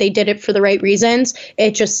think they did it for the right reasons.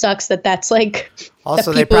 It just sucks that that's like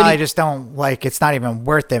also they probably just don't like, it's not even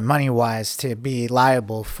worth it money wise to be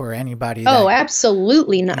liable for anybody.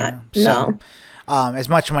 Absolutely not. No. As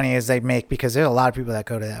much money as they make, because there's a lot of people that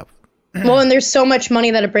go to that. Well, and there's so much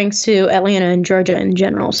money that it brings to Atlanta and Georgia in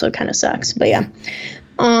general, so it kind of sucks. But yeah.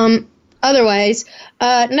 Otherwise,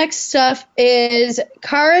 next stuff is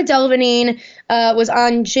Cara Delevingne was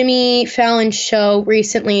on Jimmy Fallon's show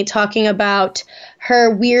recently talking about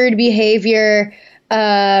her weird behavior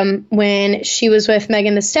when she was with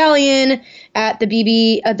Megan Thee Stallion at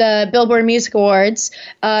the Billboard Music Awards.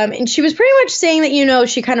 And she was pretty much saying that,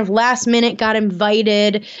 she kind of last minute got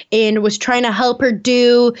invited and was trying to help her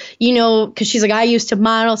do, because she's like, I used to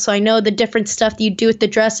model, so I know the different stuff that you do with the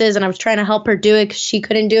dresses, and I was trying to help her do it because she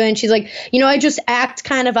couldn't do it. And she's like, I just act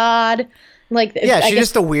kind of odd. Like, yeah, she's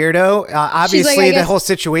just a weirdo. Obviously, the whole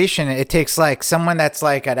situation, it takes like someone that's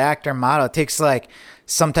like an actor model. It takes like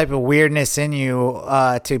some type of weirdness in you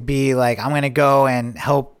to be like, I'm going to go and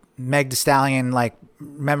help Meg Thee Stallion like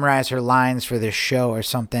memorize her lines for this show or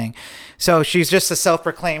something. So she's just a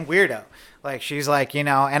self-proclaimed weirdo. Like she's like, and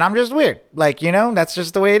I'm just weird. Like, that's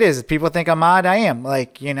just the way it is. If people think I'm odd, I am.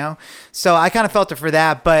 Like, So I kind of felt it for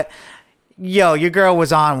that, but your girl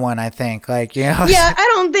was on one, I think. Like, Yeah,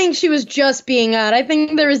 I don't think she was just being odd. I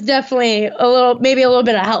think there was definitely maybe a little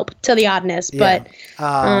bit of help to the oddness, but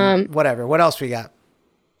whatever. What else we got?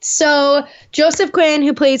 So Joseph Quinn,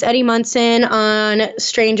 who plays Eddie Munson on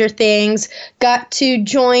Stranger Things, got to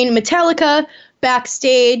join Metallica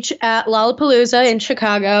backstage at Lollapalooza in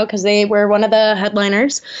Chicago because they were one of the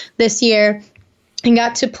headliners this year, and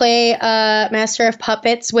got to play Master of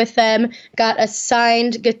Puppets with them, got a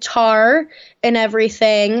signed guitar and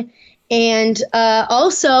everything. And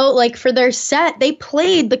also, like, for their set, they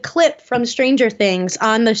played the clip from Stranger Things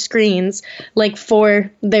on the screens, like,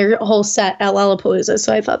 for their whole set at Lollapalooza.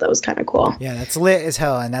 So I thought that was kind of cool. Yeah, that's lit as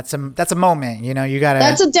hell, and that's a moment, you gotta...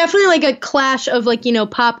 That's definitely, like, a clash of, like,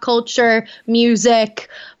 pop culture, music,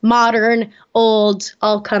 modern, old,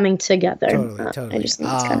 all coming together. Totally. I just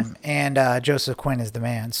think it's kind of, And Joseph Quinn is the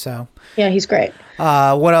man. So yeah, he's great.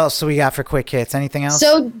 what else do we got for quick hits? Anything else?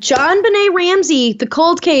 So John Benet Ramsey, the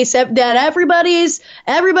cold case that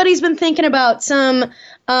everybody's been thinking about.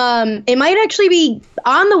 It might actually be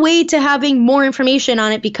on the way to having more information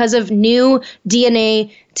on it because of new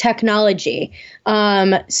DNA technology.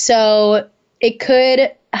 So it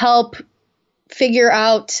could help figure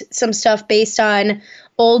out some stuff based on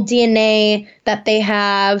old DNA that they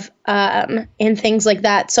have, and things like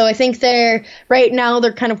that. So I think right now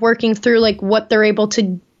they're kind of working through like what they're able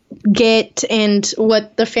to get and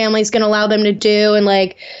what the family's going to allow them to do, and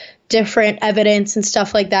like different evidence and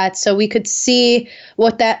stuff like that. So we could see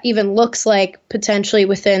what that even looks like potentially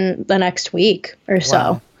within the next week or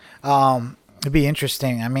so. It'd be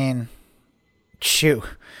interesting. I mean, shoot.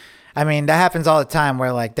 I mean, that happens all the time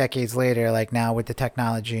where like decades later, like now with the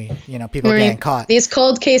technology, people getting caught. These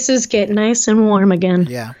cold cases get nice and warm again.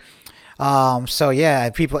 Yeah. So yeah,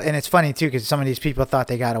 people, and it's funny too, because some of these people thought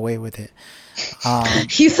they got away with it.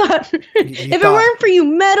 You thought if it weren't for you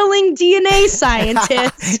meddling DNA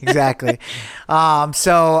scientists. Exactly.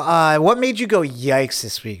 So what made you go yikes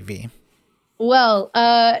this week, V? Well,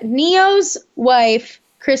 Neo's wife,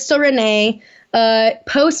 Crystal Renee,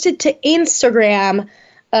 posted to Instagram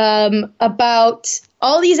about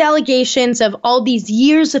all these allegations of all these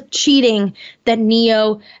years of cheating that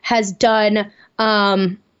Neo has done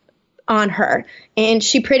on her. And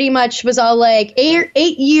she pretty much was all like, 8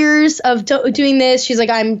 years of doing this. She's like,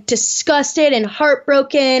 I'm disgusted and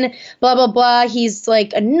heartbroken, blah, blah, blah. He's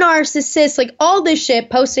like a narcissist, like all this shit,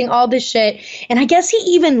 posting all this shit. And I guess he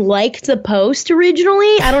even liked the post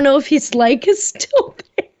originally. I don't know if his like is still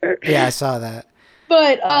there. Yeah, I saw that.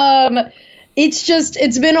 But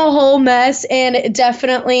it's been a whole mess, and it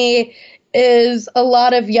definitely is a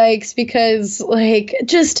lot of yikes because like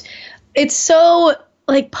it's so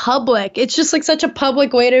like public. It's just like such a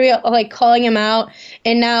public way to be like calling him out.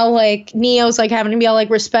 And now like Neo's like having to be all like,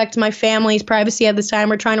 respect my family's privacy at this time.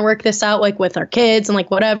 We're trying to work this out like with our kids and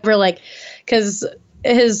like whatever, like because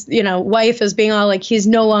his wife is being all like, he's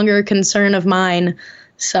no longer a concern of mine.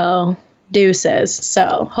 So deuces.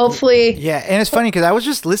 So hopefully. Yeah. And it's funny because I was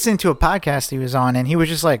just listening to a podcast he was on, and he was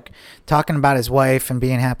just like talking about his wife and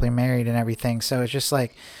being happily married and everything. So it's just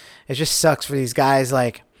like, it just sucks for these guys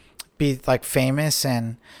like be like famous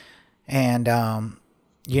and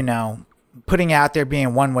putting out there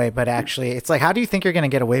being one way, but actually it's like, how do you think you're going to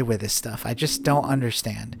get away with this stuff? I just don't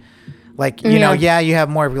understand. Like, you have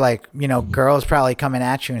more like, girls probably coming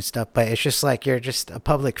at you and stuff, but it's just like, you're just a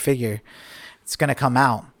public figure. It's going to come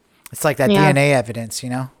out. It's like that DNA evidence,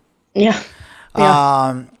 Yeah.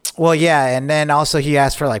 Well, yeah. And then also he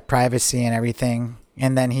asked for like privacy and everything.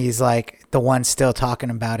 And then he's like the one still talking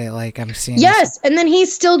about it. Like I'm seeing. Yes. And then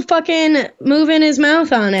he's still fucking moving his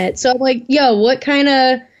mouth on it. So I'm like, yo, what kind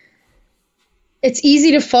of, it's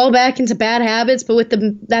easy to fall back into bad habits. But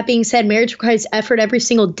with that being said, marriage requires effort every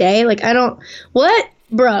single day. Like what,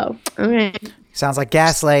 bro? Okay. Sounds like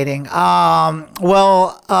gaslighting.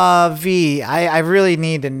 V, I really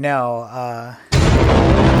need to know,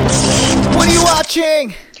 what are you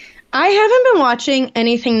watching? I haven't been watching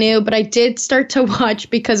anything new, but I did start to watch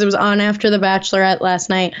because it was on after The Bachelorette last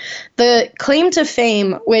night. The Claim to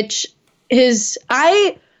Fame, which is,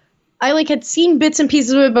 I like had seen bits and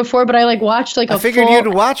pieces of it before, but I like watched like I figured you'd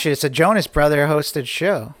watch it. It's a Jonas Brother hosted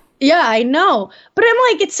show. Yeah, I know. But I'm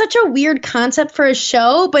like, it's such a weird concept for a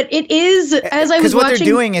show, but it is, as I was watching. Because what they're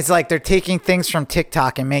doing is like, they're taking things from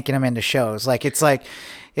TikTok and making them into shows. Like,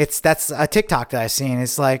 that's a TikTok that I've seen.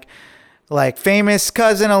 It's like famous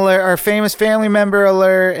cousin alert or famous family member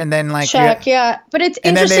alert. And then like. Check, yeah. But it's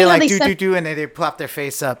and interesting. And then they like do, and they plop their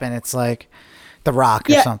face up and it's like The Rock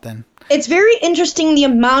or something. It's very interesting the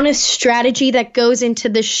amount of strategy that goes into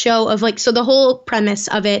the show of like, so the whole premise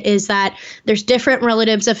of it is that there's different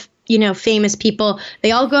relatives of, famous people.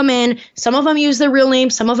 They all come in. Some of them use their real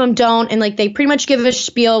names. Some of them don't. And like, they pretty much give a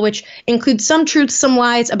spiel, which includes some truths, some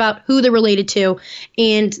lies about who they're related to.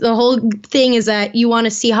 And the whole thing is that you want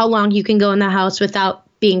to see how long you can go in the house without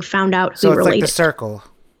being found out who related. So it's like The Circle.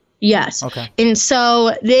 Yes. Okay. And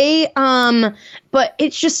so they, but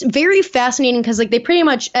it's just very fascinating because like they pretty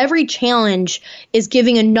much every challenge is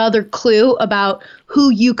giving another clue about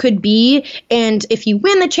who you could be. And if you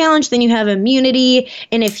win the challenge, then you have immunity.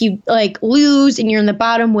 And if you like lose and you're in the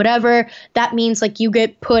bottom, whatever, that means like you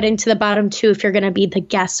get put into the bottom two if you're going to be the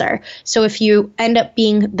guesser. So if you end up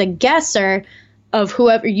being the guesser of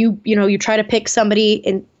whoever you try to pick somebody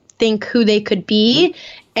and think who they could be.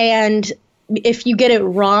 And if you get it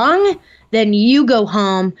wrong, then you go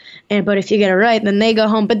home. But if you get it right, then they go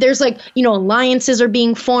home. But there's like, alliances are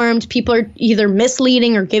being formed. People are either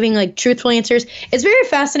misleading or giving like truthful answers. It's very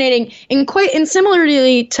fascinating and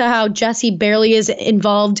similarly to how Jesse barely is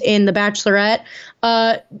involved in The Bachelorette.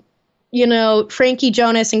 Frankie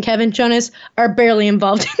Jonas and Kevin Jonas are barely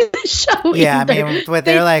involved in the show. Yeah, either. I mean, but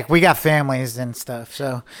they're like, we got families and stuff,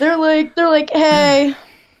 so they're like, hey,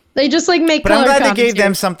 they just like make. But I'm color glad they gave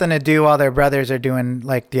them commentaries. something to do while their brothers are doing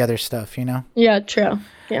like the other stuff, Yeah, true.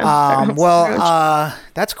 Yeah.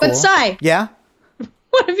 That's cool. But Sai, Yeah.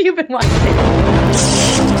 what have you been watching?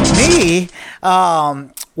 Me?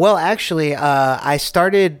 Well, actually, I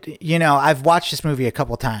started, I've watched this movie a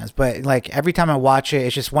couple times, but like every time I watch it,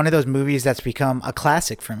 it's just one of those movies that's become a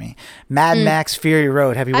classic for me. Mad Max Fury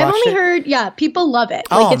Road. Have you watched it? I've only heard, people love it.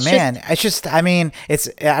 Oh man, I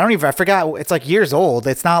forgot, it's like years old.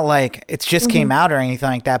 It's not like it's just came out or anything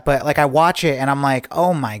like that, but like I watch it and I'm like,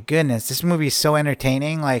 oh my goodness, this movie is so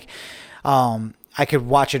entertaining. Like, I could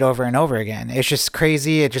watch it over and over again. It's just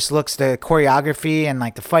crazy. It just looks, the choreography and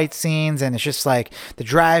like the fight scenes, and it's just like the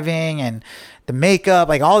driving and the makeup,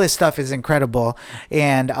 like all this stuff is incredible.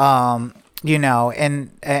 And they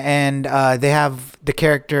have the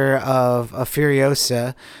character of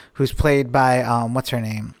Furiosa, who's played by what's her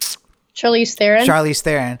name? Charlize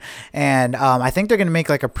Theron. And I think they're gonna make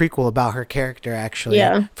like a prequel about her character actually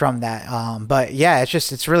from that. But yeah,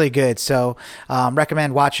 it's really good. So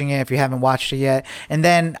recommend watching it if you haven't watched it yet. And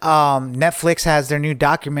then Netflix has their new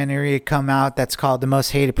documentary come out that's called The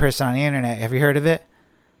Most Hated Person on the Internet. Have you heard of it?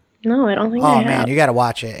 No, I don't think I have. Oh man, you gotta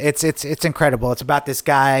watch it. It's incredible. It's about this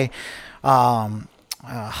guy,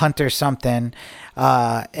 Hunter something,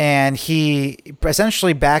 and he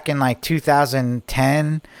essentially back in like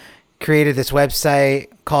 2010 created this website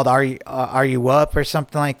called Are You Up or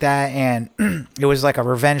something like that, and it was like a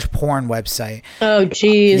revenge porn website. Oh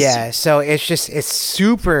geez. Yeah, so it's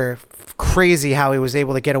super crazy how he was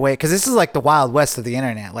able to get away, because this is like the Wild West of the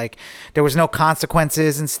internet. Like there was no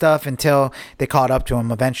consequences and stuff until they caught up to him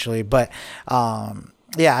eventually. But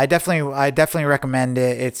yeah, I definitely recommend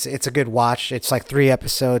it. It's a good watch. It's like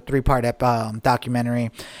 3-part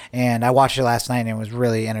documentary, and I watched it last night and it was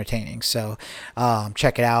really entertaining. So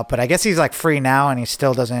check it out. But I guess he's like free now and he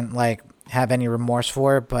still doesn't like have any remorse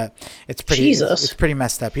for it, but it's pretty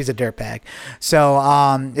messed up. He's a dirtbag.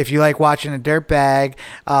 So if you like watching a dirtbag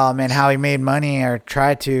and how he made money or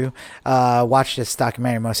tried to, watch this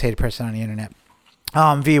documentary, Most Hated Person on the Internet.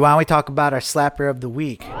 V, why don't we talk about our slapper of the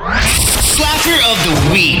week? Slapper of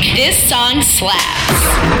the week. This song slaps.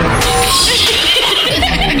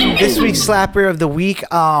 This week's slapper of the week,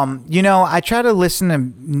 I tried to listen to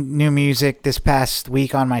new music this past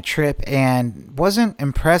week on my trip and wasn't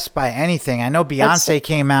impressed by anything. I know Beyonce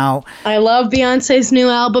came out. I love Beyonce's new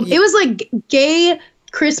album. It was like gay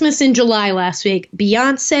Christmas in July last week.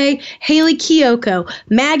 Beyonce, Haley Kiyoko,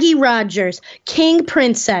 Maggie Rogers, King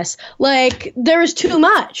Princess. Like, there was too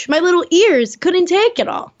much. My little ears couldn't take it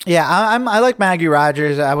all. Yeah, I like Maggie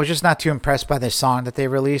Rogers. I was just not too impressed by the song that they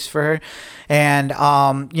released for her. And,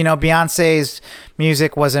 Beyonce's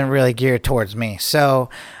music wasn't really geared towards me. So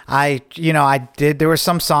there were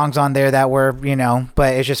some songs on there that were,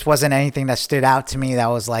 but it just wasn't anything that stood out to me that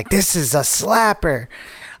was like, this is a slapper.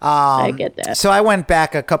 I get that. So I went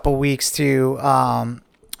back a couple weeks to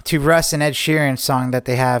Russ and Ed Sheeran's song that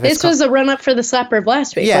they have. This was a run-up for the slapper of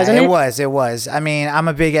last week, wasn't it? Yeah, it was. I mean, I'm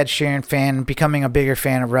a big Ed Sheeran fan, becoming a bigger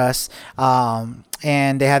fan of Russ. And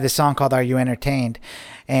they have this song called Are You Entertained?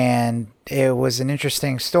 And it was an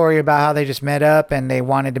interesting story about how they just met up and they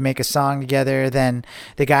wanted to make a song together. Then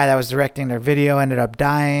the guy that was directing their video ended up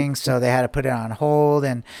dying, so they had to put it on hold.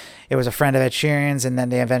 And it was a friend of Ed Sheeran's, and then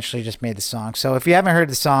they eventually just made the song. So if you haven't heard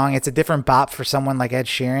the song, it's a different bop for someone like Ed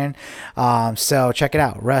Sheeran. So check it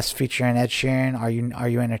out. Russ featuring Ed Sheeran, Are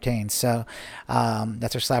You Entertained? So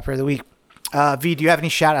that's our slapper of the week. V, do you have any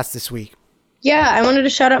shout outs this week? Yeah, I wanted to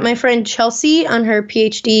shout out my friend Chelsea on her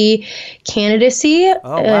PhD candidacy.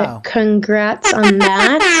 Oh, wow. Congrats on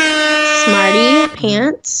that. Smarty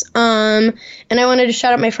pants. And I wanted to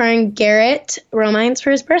shout out my friend Garrett Romines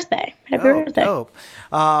for his birthday. Happy birthday. Dope.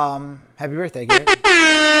 Happy birthday, Garrett.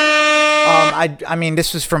 I mean,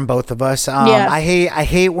 this was from both of us. Yeah. I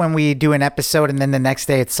hate when we do an episode and then the next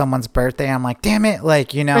day it's someone's birthday. I'm like, damn it.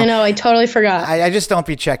 Like, I know, I totally forgot. I just don't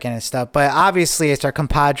be checking and stuff. But obviously it's our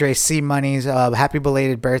compadre C Money's happy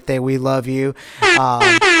belated birthday. We love you.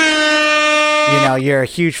 You're a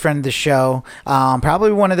huge friend of the show.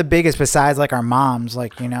 Probably one of the biggest besides like our moms,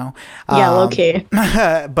 Yeah, low-key.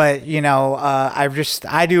 But,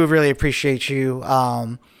 I do really appreciate you.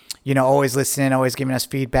 always listening, always giving us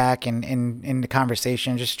feedback and in the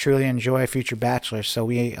conversation. Just truly enjoy Future Bachelor. So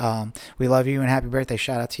we love you and happy birthday.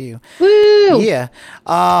 Shout out to you. Woo! Yeah.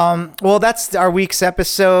 Well, that's our week's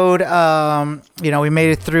episode. We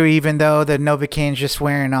made it through even though the Novocaine's just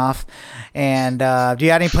wearing off. And do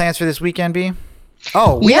you have any plans for this weekend, B?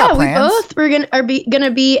 Oh, we got plans. We're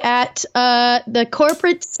gonna be at the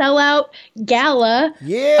corporate sellout gala.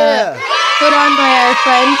 Yeah. Put on by our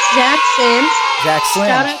friend Zach Sims. Zach Slim.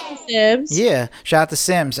 Shout out to Sims. Yeah, shout out to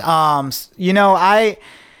Sims.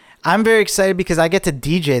 I'm very excited because I get to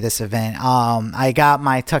DJ this event. I got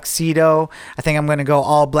my tuxedo. I think I'm gonna go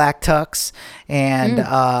all black tux, and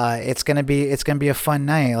it's gonna be a fun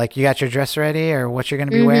night. Like, you got your dress ready, or what you're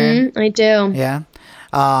gonna be wearing? I do. Yeah.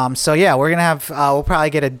 So yeah, we're gonna have we'll probably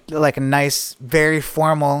get a nice, very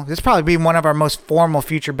formal. This will probably be one of our most formal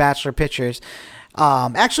Future Bachelor pictures.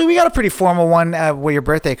 Actually, we got a pretty formal one with your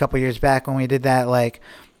birthday a couple years back when we did that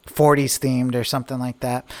 40s themed or something like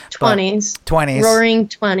that. 20s. Roaring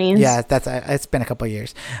 20s. Yeah, it's been a couple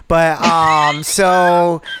years, but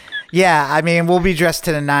so. Yeah, I mean, we'll be dressed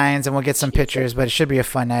to the nines and we'll get some pictures, but it should be a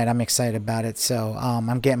fun night. I'm excited about it. So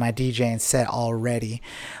I'm getting my DJing set already.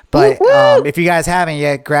 But if you guys haven't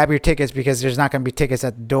yet, grab your tickets because there's not going to be tickets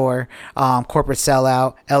at the door. Corporate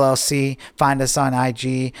Sellout, LLC. Find us on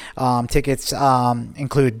IG. Tickets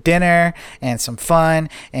include dinner and some fun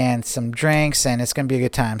and some drinks, and it's going to be a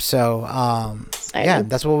good time. So, yeah,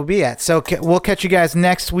 that's what we'll be at. So we'll catch you guys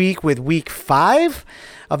next week with week 5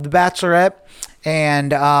 of The Bachelorette.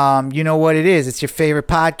 And you know what it is. It's your favorite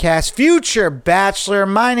podcast, Future Bachelor.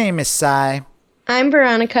 My name is Cy. I'm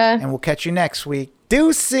Veronica. And we'll catch you next week.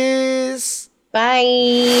 Deuces.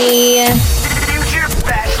 Bye. Future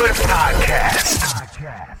Bachelor Podcast.